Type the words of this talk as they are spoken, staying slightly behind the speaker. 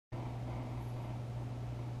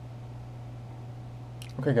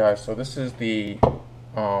Okay guys, so this is the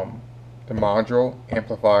module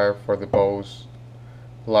amplifier for the Bose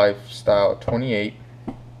Lifestyle 28.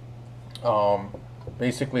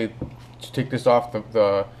 Basically, to take this off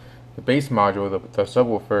the base module, the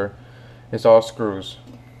subwoofer, it's all screws.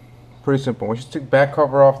 Pretty simple. Once you take the back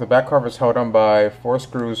cover off, the back cover is held on by 4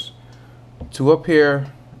 screws, 2 up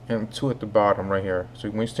here and 2 at the bottom right here. So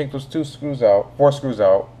when you take those 4 screws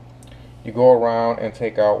out, you go around and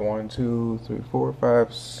take out 1, 2, 3, 4,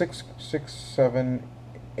 5, 6, 7,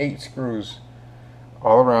 8 screws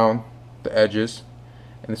all around the edges,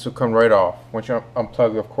 and this will come right off. Once you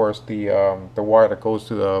unplug, of course, the wire that goes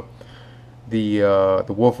to the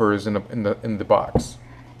woofers in the box,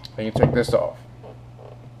 and you take this off.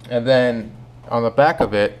 And then on the back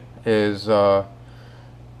of it is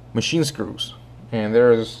machine screws, and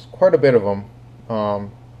there's quite a bit of them.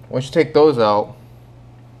 Once you take those out,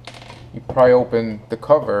 you probably open the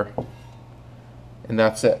cover, and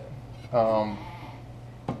that's it. I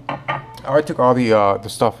already took all the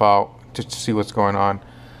stuff out just to see what's going on.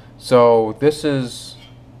 So this is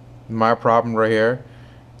my problem right here.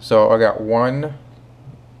 So I got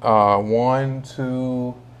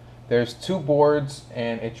there's 2 boards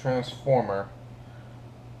and a transformer,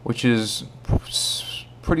 which is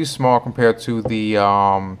pretty small compared to the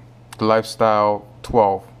Lifestyle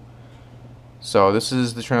 12. So this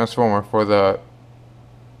is the transformer for the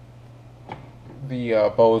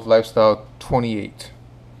Bose Lifestyle 28,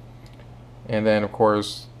 and then of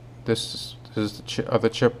course this is the other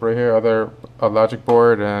chip right here, other logic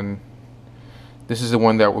board, and this is the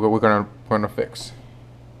one that we're gonna fix.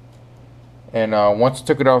 And once I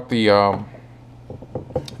took it out the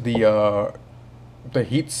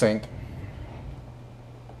heat sink,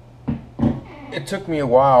 it took me a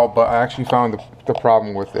while, but I actually found the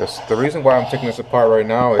problem with this. The reason why I'm taking this apart right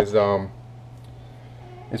now is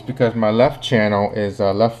because my left channel is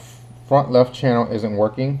front left channel isn't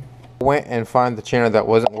working. I went and found the channel that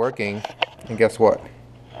wasn't working, and guess what?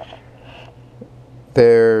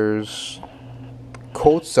 There's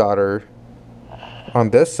cold solder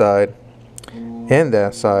on this side and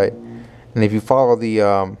that side, and if you follow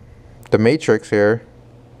the matrix here,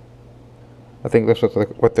 I think that's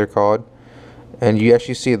what they're called, and you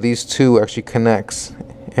actually see these two actually connects,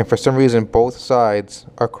 and for some reason both sides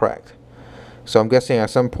are cracked. So I'm guessing at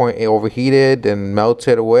some point it overheated and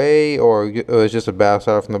melted away, or it was just a bad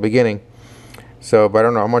solder from the beginning. So, but I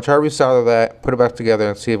don't know. I'm gonna try to resolder that, put it back together,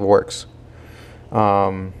 and see if it works.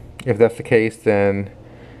 If that's the case, then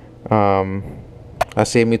that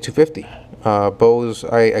saved me $250. Bose,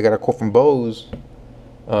 I got a quote from Bose.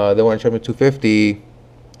 They want to charge me $250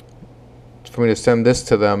 for me to send this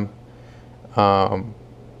to them, and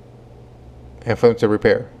for them to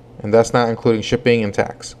repair, and that's not including shipping and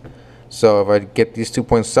tax. So if I get these 2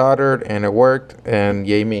 points soldered and it worked, and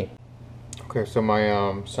yay me. Okay, so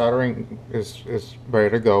my soldering is ready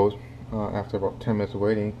to go after about 10 minutes of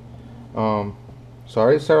waiting. So I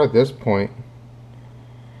already soldered this point.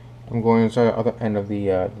 I'm going to solder the other end of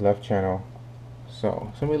the left channel. So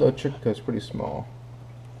it's gonna be a little tricky because it's pretty small.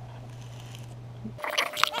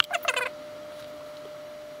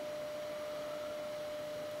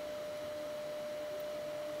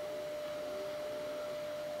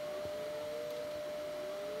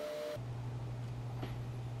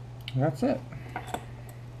 And that's it.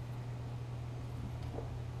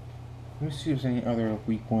 Let me see if there's any other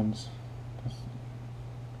weak ones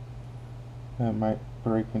that might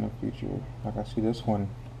break in the future. Like I see this one.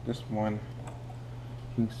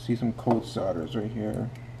 You can see some cold solders right here.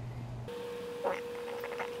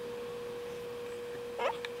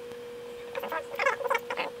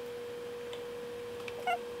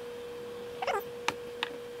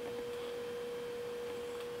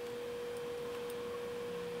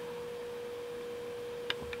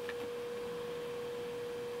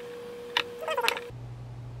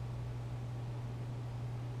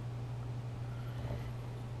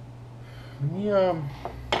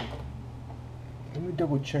 Let me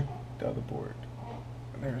double check the other board.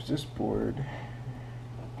 There's this board.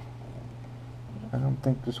 I don't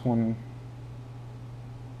think this one.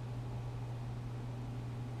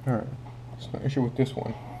 Alright, there's no issue with this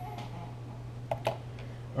one.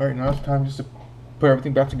 Alright, now it's time just to put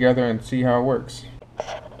everything back together and see how it works.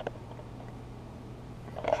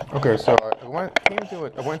 Okay, so I went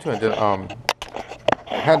to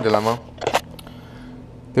I had a dilemma.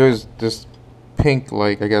 There's this pink,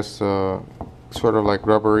 like, I guess, sort of like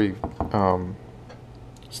rubbery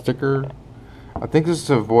sticker. I think this is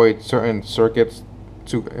to avoid certain circuits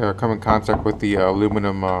to come in contact with the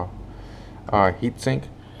aluminum heat sink.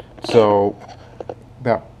 So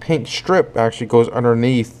that pink strip actually goes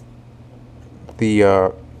underneath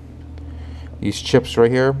the these chips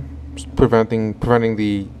right here, preventing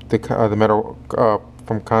the metal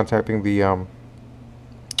from contacting the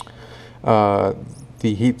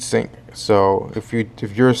heat sink. So if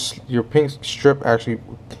your pink strip actually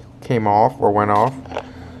came off or went off,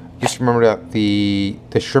 just remember that the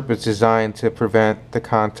strip is designed to prevent the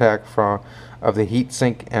contact of the heat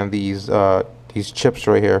sink and these chips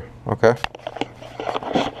right here. Okay.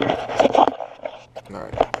 All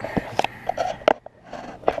right.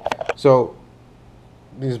 So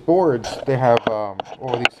these boards, they have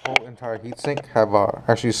or these whole entire heat sink have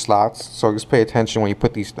actually slots. So just pay attention when you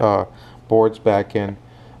put these boards back in.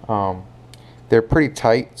 They're pretty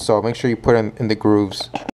tight, so make sure you put in the grooves.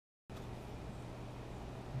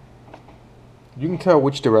 You can tell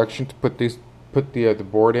which direction to put the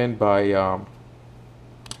board in by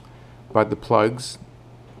the plugs.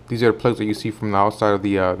 These are the plugs that you see from the outside of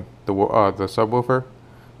the subwoofer.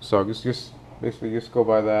 So just basically just go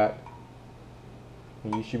by that,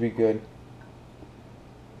 and you should be good.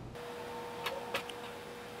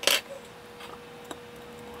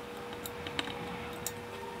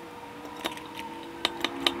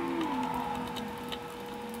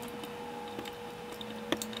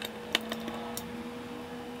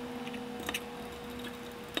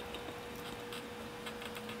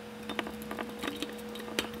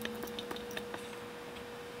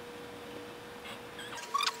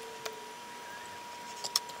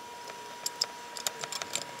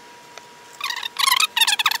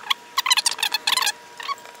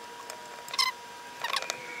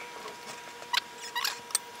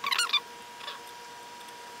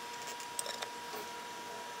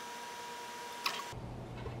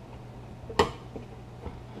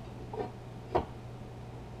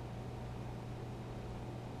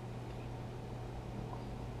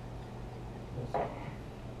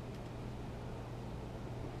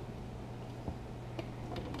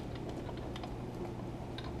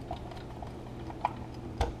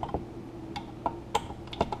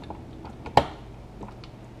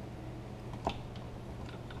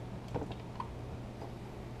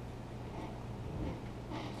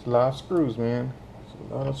 It's a lot of screws, man. It's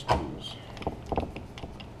a lot of screws.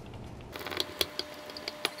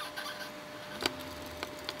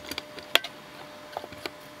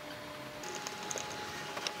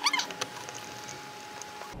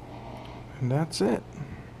 And that's it.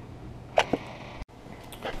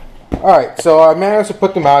 Alright, so I managed to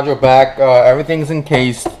put the module back. Everything's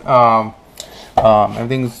encased.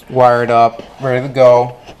 Everything's wired up, ready to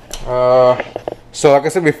go. So like I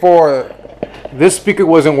said before, this speaker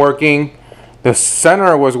wasn't working. The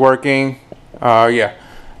center was working. Yeah,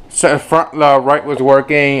 front right was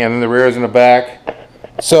working, and then the rear is in the back.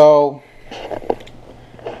 So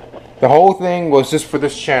the whole thing was just for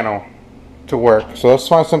this channel to work. So let's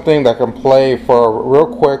find something that can play for real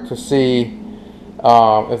quick to see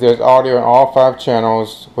if there's audio in all 5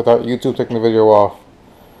 channels without YouTube taking the video off.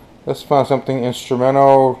 Let's find something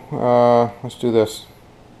instrumental. Let's do this.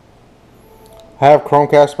 I have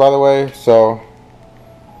Chromecast, by the way, so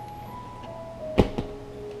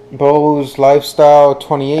Bose Lifestyle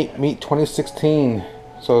 28 Meet 2016.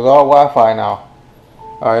 So it's all Wi-Fi now.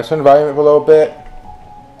 Alright, turn the volume up a little bit.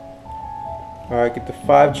 Alright, get the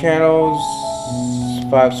 5 channels,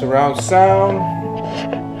 5 surround sound.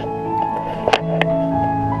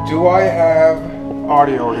 Do I have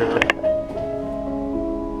audio here?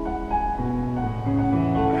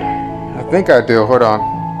 I think I do. Hold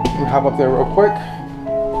on. Let me hop up there real quick.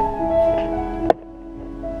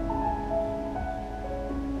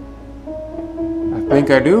 I think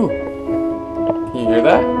I do. Can you hear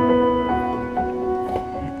that?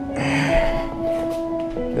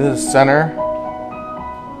 This is center.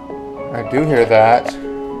 I do hear that.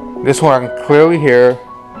 This one I can clearly hear.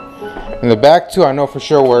 And the back too, I know for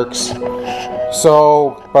sure works.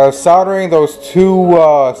 So by soldering those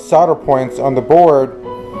 2 solder points on the board,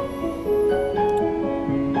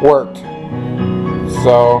 worked.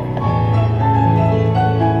 So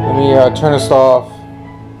let me turn this off.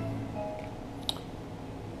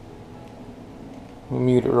 Let me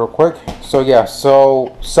mute it real quick. So yeah,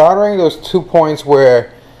 so soldering those 2 points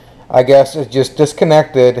where I guess it just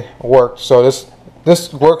disconnected worked. So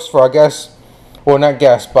this works for, I guess, well, not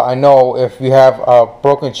guess, but I know if you have a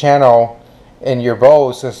broken channel in your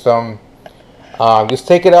Bose system, just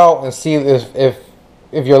take it out and see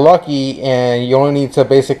if you're lucky and you only need to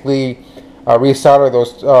basically resolder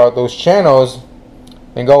those channels,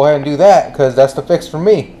 and go ahead and do that, because that's the fix for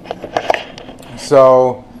me.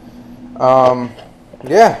 So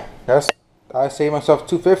yeah, I saved myself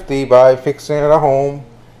 $250 by fixing it at home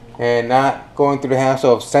and not going through the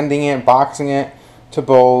hassle of sending it, boxing it to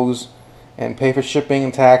Bose, and pay for shipping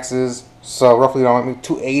and taxes. So roughly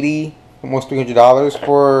 $280, almost $300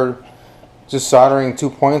 for just soldering 2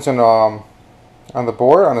 points on the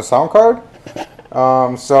board on the sound card.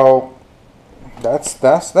 So that's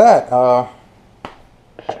that.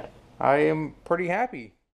 I am pretty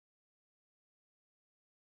happy.